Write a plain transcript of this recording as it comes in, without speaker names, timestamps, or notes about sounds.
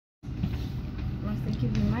Nós temos que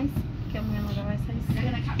vir mais, porque amanhã nós já vai sair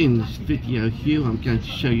cedo. In this video here, I'm going to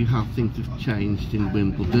show you how things have changed in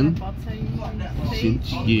Wimbledon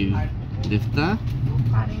since you lived there.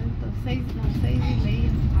 6 e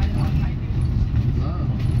meia.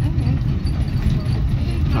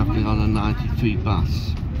 Travelling on a 93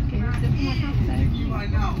 bus.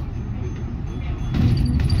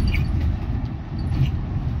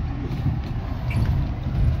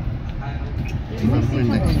 We're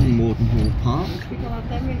next to Morden Hall Park.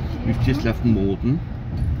 We've just left Morden.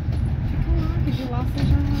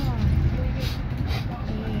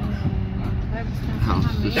 House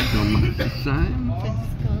is still much the same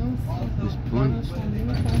at this point.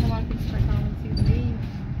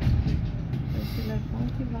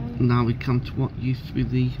 Now we come to what used to be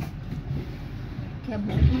the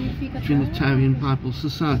Trinitarian Bible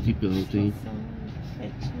Society building.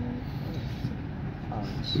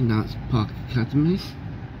 And now it's Park Academy.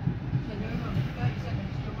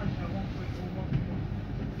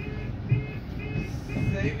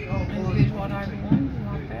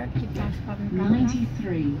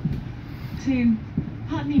 (93) to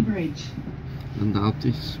Putney Bridge. And now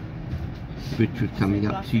this bridge we're coming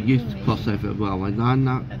up to used to cross over a railway line,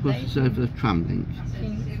 now it crosses over a tram link.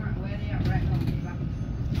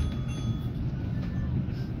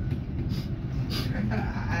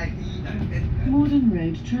 Morden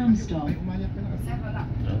Road tram stop.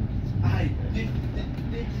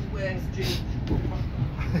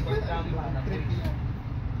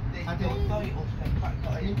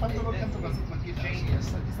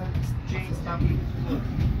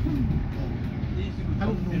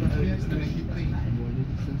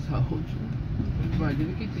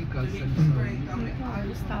 Imagina quem tem casa de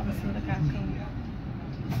Eu estava assim daquela cama,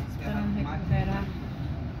 esperando recuperar.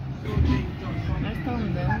 Nós estamos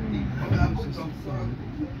andando.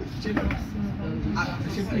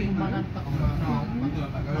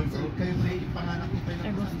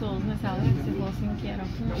 É gostoso, né? Você lembra que você falou assim que era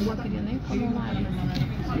ruim? Eu não queria nem comer uma hora.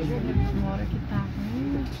 Uma hora que tá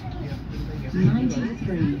ruim.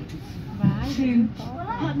 93 to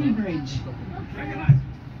Putney Bridge.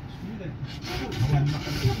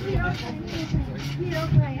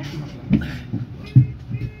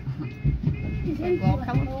 Foi igual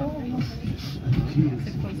aquela foto.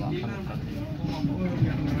 Você foi igual aquela foto.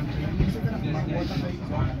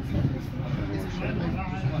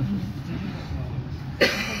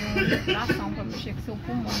 Fazer uma respiração pra mexer com seu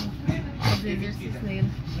pulmão. Fazer exercício nele.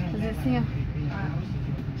 Fazer assim, ó.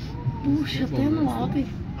 Puxa, até no alto e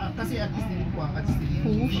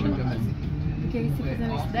puxa. Porque aí se fizer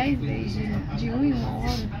uns 10 vezes de 1 em 1 hora,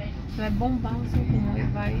 você vai bombar o seu pulmão e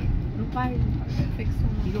não vai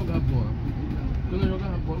infeccionar. E jogar bola? Quando eu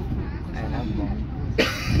jogava bola, era bom.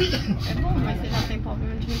 É bom, mas você já tem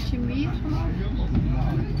problema de ritmia,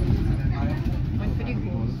 muito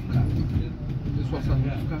perigoso. o pessoal sabe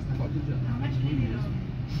ficar foda de ar.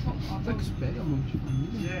 Será que isso pega muito?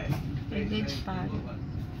 É hereditário.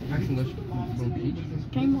 Bronquite?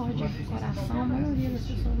 Quem morre de coração, a maioria das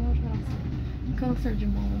pessoas morre de coração. Câncer de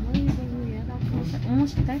mão, a maioria das mulheres dá câncer.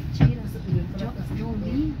 Uns até tira.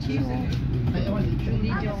 Jolie tirou.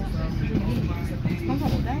 Jolie Jones. Como é o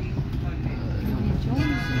nome dela? Jolie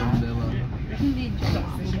Jones? Jolie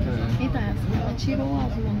Jones. Então, ela tirou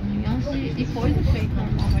as mãos e foi do feito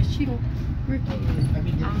normal, mas tirou. Porque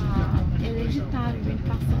a hereditário vem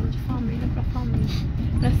passando de família para família.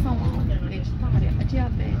 Pressão alta hereditária, a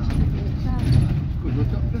diabetes hereditária. Cuidou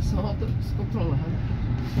que a pressão alta descontrolada.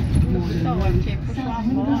 Então, é porque puxa a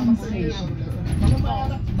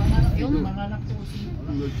bola, eu não.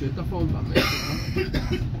 O meu tio tá falando da médica,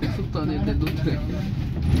 consultando ele dentro do trem.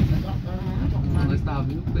 Nós estávamos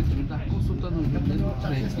vindo com o ele estava consultando ele dentro do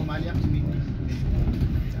trem.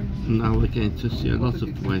 Now we're going to see a lot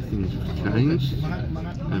of the way things have changed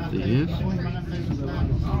over the years.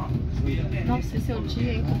 Nossa, esse é o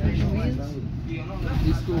dia, hein, com prejuízo.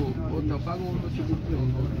 Diz que o hotel pagou o notebook pra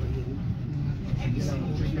ele.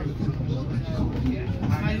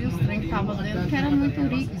 Mas os trem que estavam dentro que era muito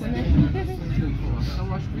rico, né?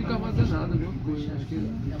 Eu acho que fica armazenado alguma coisa. Acho que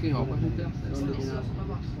quem rouba não tem acesso.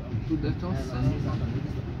 Tudo deve ter um acesso.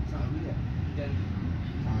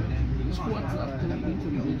 Os WhatsApp tem muito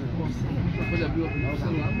vídeo. Pode abrir o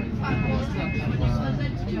celular, mas o WhatsApp.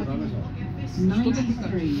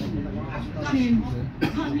 93 to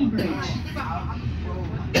Putney Bridge.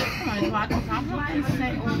 Mas o WhatsApp vai, o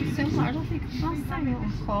celular já fica, nossa,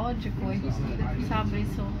 um código e sabe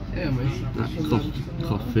isso. É, mas That cost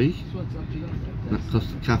coffee. That cost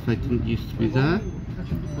the cafe didn't used to be there.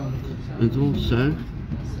 And also,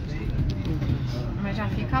 Mas já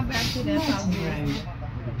fica aberto direto às vezes.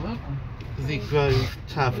 the Grove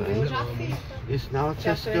Tavern is now a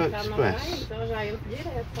Já Tesco tá no Express. então já entro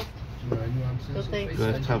direto. Eu tenho.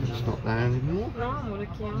 Grove Tavern's not there anymore. Não, amor,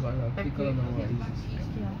 aqui, ó. Vai lá, Aqui, fica lá na hora.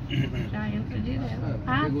 aqui, ó. Já entra direto.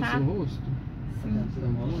 Ah, Pegou tá. seu rosto? Sim.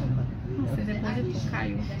 Então vamos lá. Você depositou,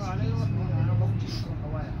 caiu. Meu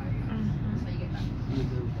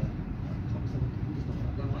Deus.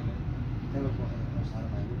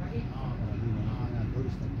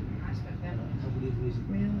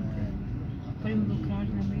 O primo do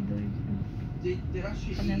Cláudio, né? Meio doido.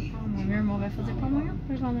 Fazendo palma. Meu irmão vai fazer palma amanhã,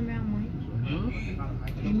 depois lá na minha mãe.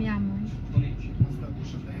 E minha mãe.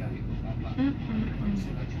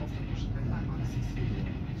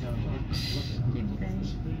 Que ideia.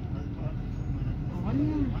 Olha, a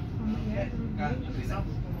mulher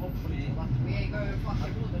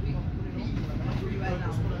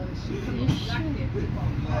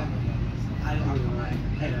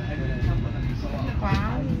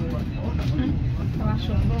quase. Ela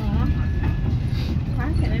achou bom, ó.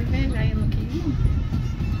 Vai querer ver, já eu não queria.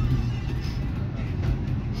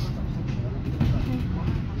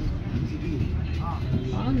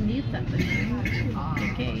 Ó, Anitta.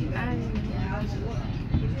 Que ai.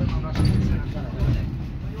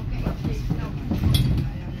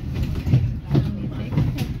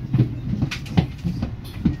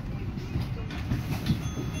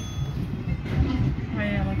 Olha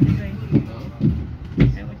ela que vem.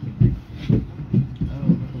 Ela que vem.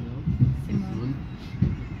 Simone.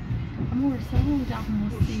 Amor, se eu não já arrumou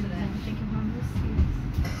cílios, eu vou ter que arrumar meus cílios.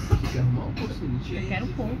 Quer arrumar um pouquinho? Eu quero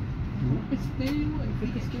pôr.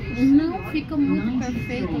 Não, Não fica muito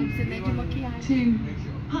perfeito, não precisa nem de maquiagem. 2,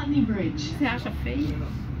 Putney Bridge. Você acha feio?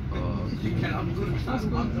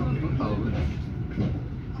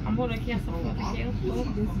 Amor, aqui essa foto aqui eu tô.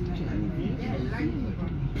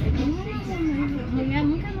 Mulher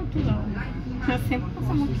nunca é natural. Ela sempre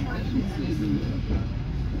passa maquiagem.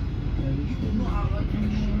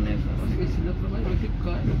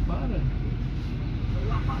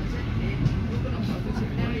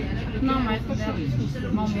 Não, mas o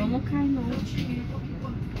dela, o meu não cai não.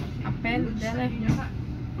 A pele dela é ruim.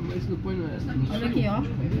 Mas não põe nessa. Olha aqui, ó.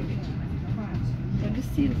 Tô de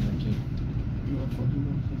cílios aqui.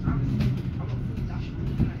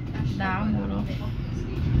 Dá, amor, ó.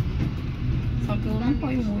 Só que eu não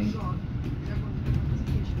ponho muito.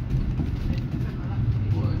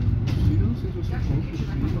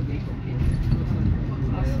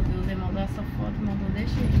 Nossa, Deus, ele mandou essa foto, mandou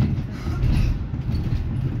deixa aí.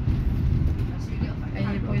 Aí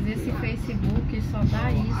depois esse Facebook só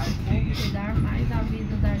dá isso, cuidar mais da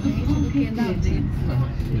vida da gente do que da deles.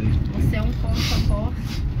 Você é um posta-posta.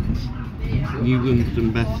 New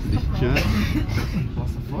Wimbledon Methodist Church.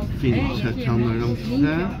 Finished her camera on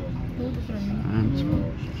there. Tudo pra mim.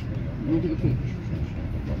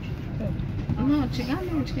 And Não,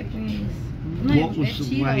 antigamente que punha isso. Não, what was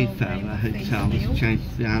the Wayfarer Hotel? Was changed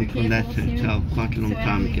to the Antoinette Hotel quite a long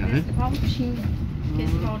time ago. Esse Pautinho, que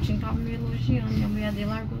esse Pautinho tava me elogiando, e a mulher dele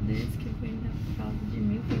largou desse, que foi ainda por causa de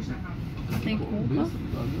mim, ela tem culpa.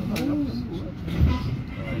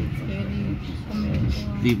 Ele comeu.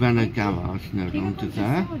 The Renault garage no O que longer aconteceu?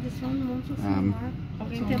 there. Adiciona um monte de celular.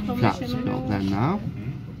 Alguém tentou That's mexer no not there meu... now.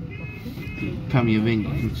 Premier Inn you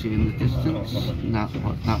can see in the distance.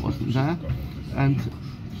 That wasn't there. And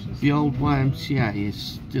the old YMCA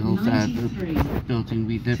is still there, the building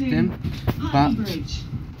we lived in, 2, but Putney Bridge.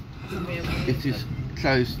 it is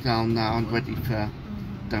closed down now and ready for Ela é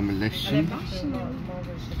demolition. baixinha.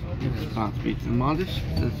 It's about to be demolished,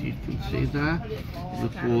 as you can see there,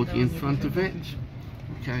 with water in front of it.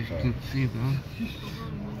 Okay, you can see there.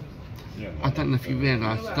 I don't know if you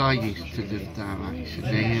realised I used to live there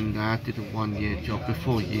actually, and I did a 1-year job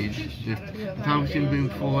before you lived. But I was in room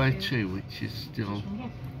 402, which is still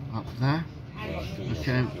up there.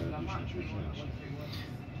 Okay.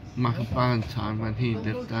 Michael Ballantyne, when he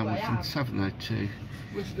lived there, was in 702.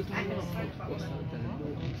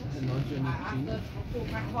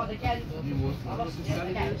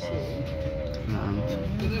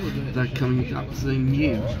 And they're coming up to the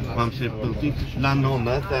new YMCA building. La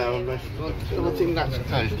Nonna, they're a restaurant. So I think that's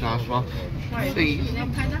closed now as well. The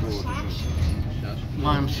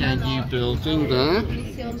YMCA new building there.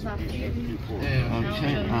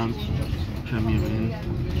 Okay, and Premier Inn.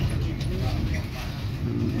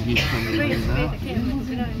 You Premier Inn there. Aqui é muito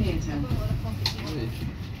grande. Theatre.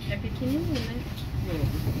 É pequenininho, né?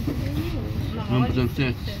 Wimbledon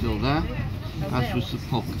Theatre still there, as was the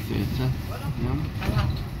Poker Theatre. Yeah.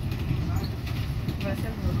 Vai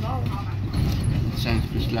ser global?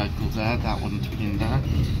 Sainsbury's local there, that wouldn't have been there.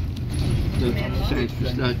 The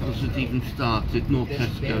Sainsbury's Locals has even started, nor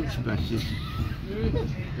Tesco Expresses.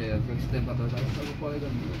 É, esse tempo atrás tava com um colega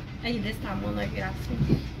meu. Aí desse tamanho vai virar assim.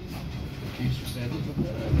 Isso, sério, pra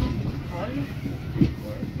caralho. Olha.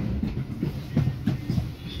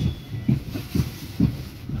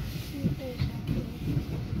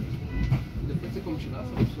 Depois você como tirar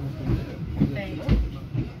essa opção primeiro. Tem.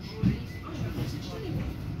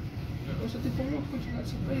 Você tem como continuar,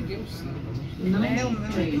 só peguei o cinto. É o meu.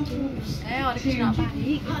 É, a hora que tirar a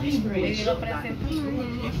barriga, ele não apresenta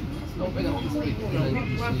mais. Não, pegar uma coisa aí.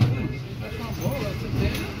 Vai com a bola, você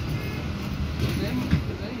tem.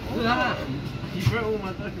 Ah, you broke all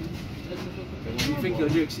my documents. You think you're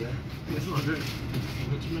jokes, yeah? It's not a joke.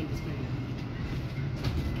 You're tremendous thing.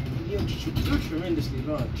 You're tremendously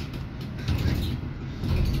large.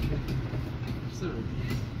 Sorry.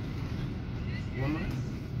 One minute?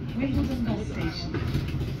 Wimbledon Bus Station.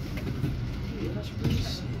 Yeah, that's really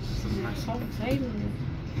sick. Mas só o velho, né?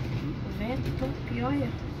 O vento todo que olha.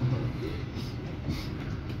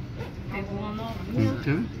 Pegou uma novinha.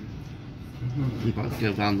 Okay. We've got to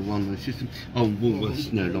go around the one-way system. Oh,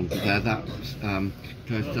 Woolworths no longer there. That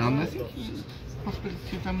goes down. I think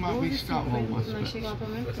possibility they might restart Woolworths, but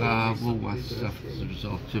Woolworths as a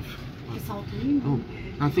result of. Oh,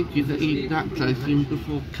 I think that closed in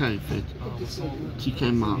before COVID.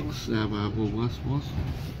 TK Maxx, there where Woolworths was.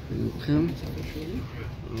 Okay.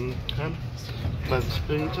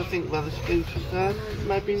 Weatherspoons, I think Weatherspoons was there.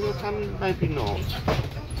 Maybe not, maybe not.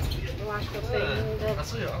 Eu acho que eu tenho.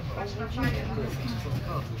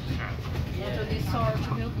 Ontem eu dei sorte,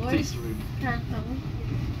 viu? 2 cartão.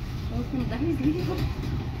 Um com 10 livros.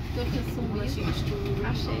 Eu tinha sumido.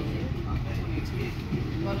 Achei.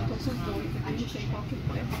 Agora eu tô com os 2, porque eu não sei qual que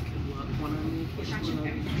foi.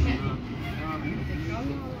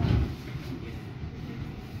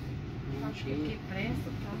 Acho que aqui presta,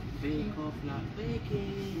 tá? Bake off like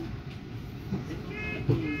bacon.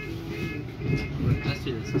 Let's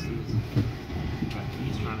do this. Let's do this. Right,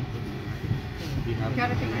 he's trying to put we have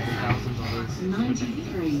 $1,000.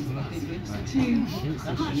 93 to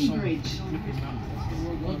Putney Bridge.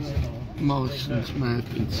 Morrison's may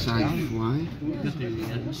have been Safeway.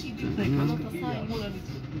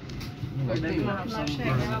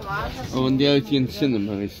 Oh, and the Odeon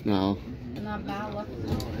Cinema is now Na bala.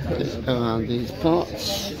 around these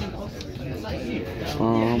parts.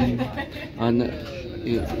 And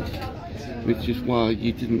which is why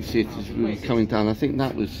you didn't see it as we were coming down. I think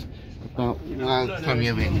that was about where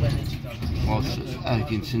premiering was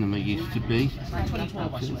Odeon Cinema used to be.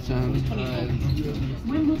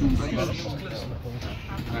 Wimbledon Station.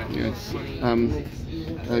 Yes,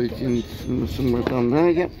 Odeon Cinema somewhere down there,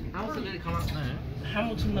 yep. Hamilton didn't come out there.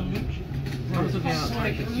 Hamilton the Mooch. Hamilton came out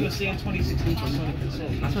like you were saying 2016 for Sonic.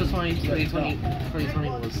 That's what 2020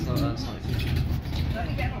 was Sonic.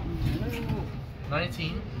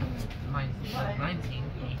 19.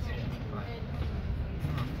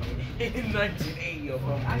 In 1980 you're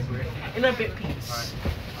from in a bit Pete's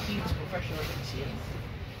professional picture.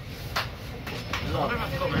 What have I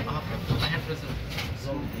got my headphones in?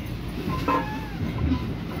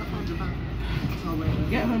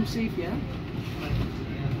 Get home safe, yeah?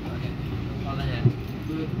 On the head.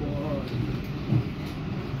 Good boy.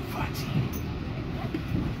 Fatty.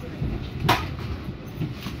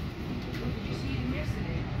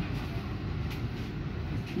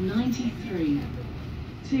 '93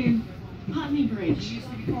 to Putney Bridge.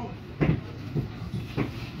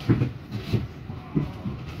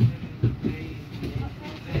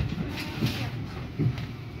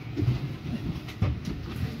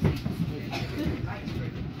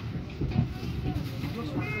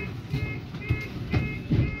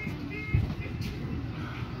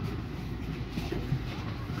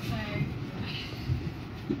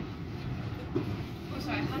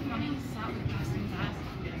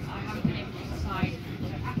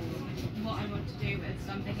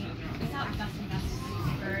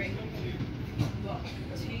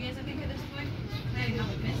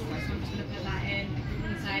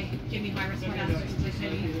 Give me high risk for that, because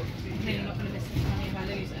clearly not going to miss this money if I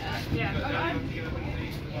lose it. Yeah,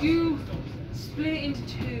 do split it into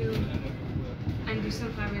 2 and do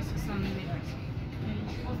some high risk, some mid risk.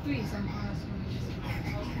 Or 3, some high risk, some mid risk.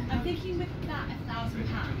 I'm thinking with that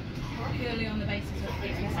 £1,000 purely on the basis of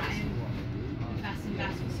being sat in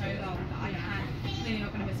invest for so long that I can clearly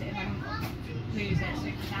not going to miss it if I lose it. So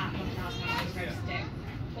for that £1,000 road stick,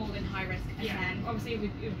 all in high risk, and then Obviously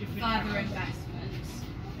with different further investments.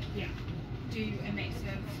 Yeah. Do a mix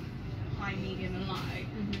of high, medium, and low.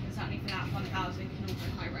 And certainly for that 1,000 can also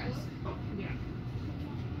high risk. Yeah.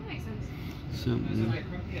 That makes sense. So,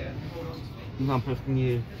 example of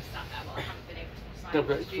new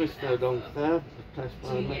WH Smith no longer there, replaced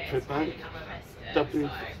by Metro Bank. WH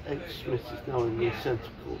Smith is now in the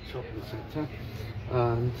centre court, shopping centre.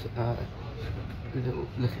 And little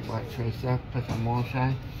white chairs there, Pret a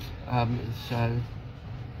Manger. So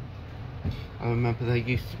I remember there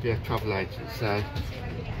used to be a travel agent, so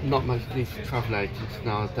not much need for travel agents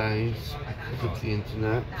nowadays because of the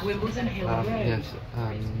internet. Wimbledon Hill Road. Yes,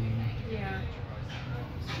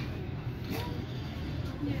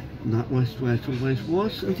 that West where it always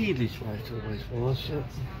was, and Ely is where it always was. Yeah.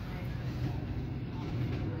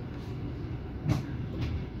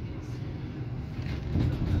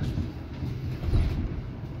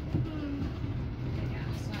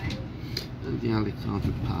 And the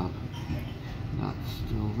Alexandra pub, that's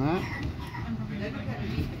still there.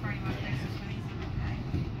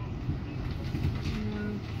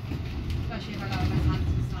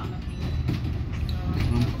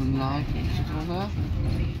 Wimbledon Live is still there.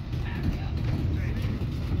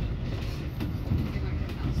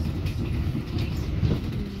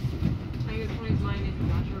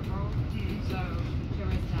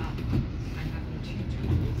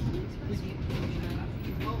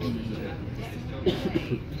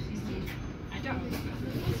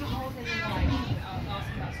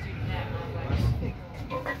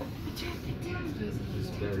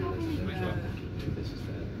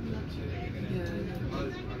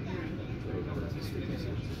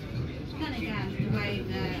 Then again, the way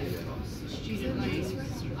the student loans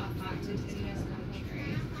are factored in this country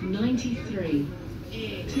 93.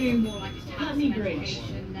 is To more like a tax Putney Bridge.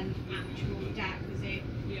 medication than actual debt, because it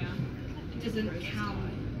doesn't count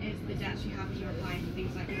as the debts you have when you're applying for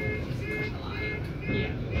things like mortgages and the like.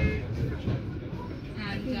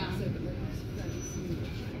 And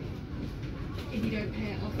if you don't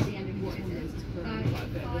pay it off at the end of what is it, 35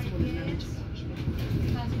 years,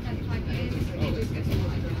 35 years, it just gets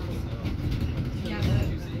applied down. Yeah,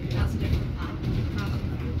 that's a different plan.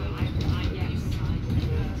 Yes.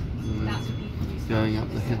 That's what people do. Going up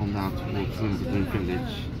the hill now towards Wimbledon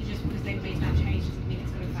Village. Just because they've made that change doesn't mean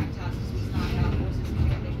it's going to affect us. We started our courses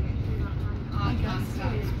our plan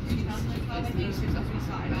started in 2012, I think, so we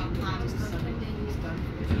started our plans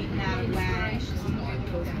between now and where it's just not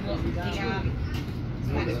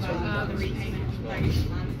what the repayment progress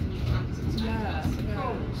plan and the new plans and stuff.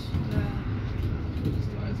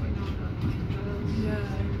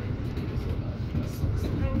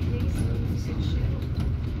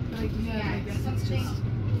 Yeah, something.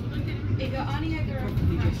 If you're only over a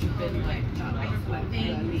threshold, like, I think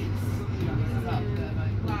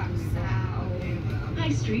works out.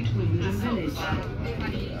 High Street, Wimbledon Village.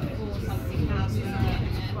 24 something thousand a year.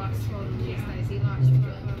 It's a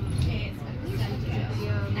percentage, and if you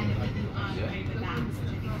earn over that,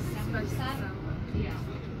 it's 7%.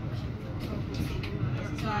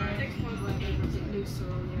 So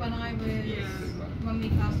when we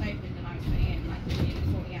first opened and I was putting in like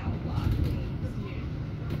 40-hour work,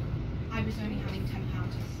 I was only having £10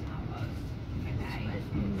 out of my pay.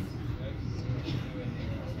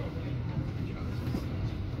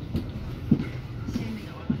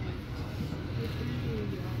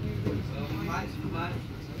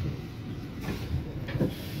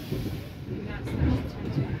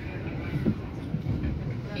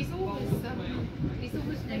 He's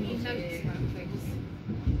always making notes about things.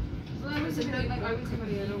 Well, I was a note, like I was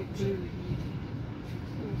somebody I don't do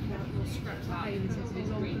scraps of paper into his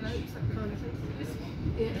old notes, that kind of thing.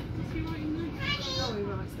 Yeah. Is he writing notes? Oh, he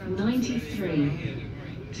writes down. 93.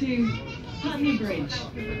 To Putney Bridge.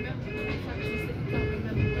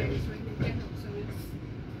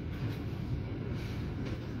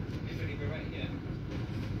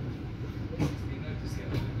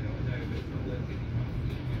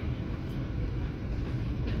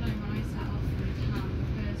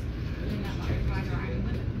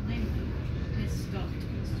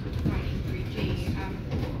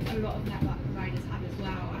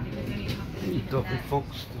 Double Fox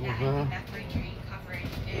still there.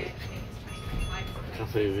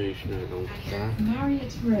 Cafe Rouge no longer there.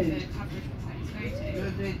 Marriott Road.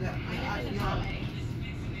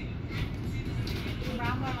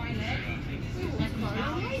 Around where I live, like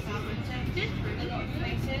around Southampton, a lot of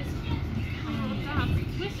places,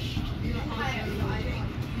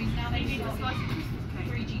 now they need a slice of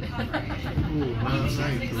 3G coverage.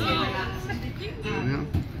 Yeah.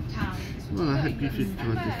 Well, I hope you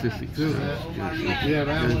enjoyed this little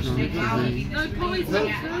experience.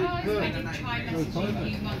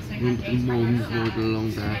 Wimbledon Mall along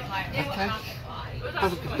there. Okay.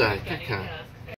 Have a good day. Take care.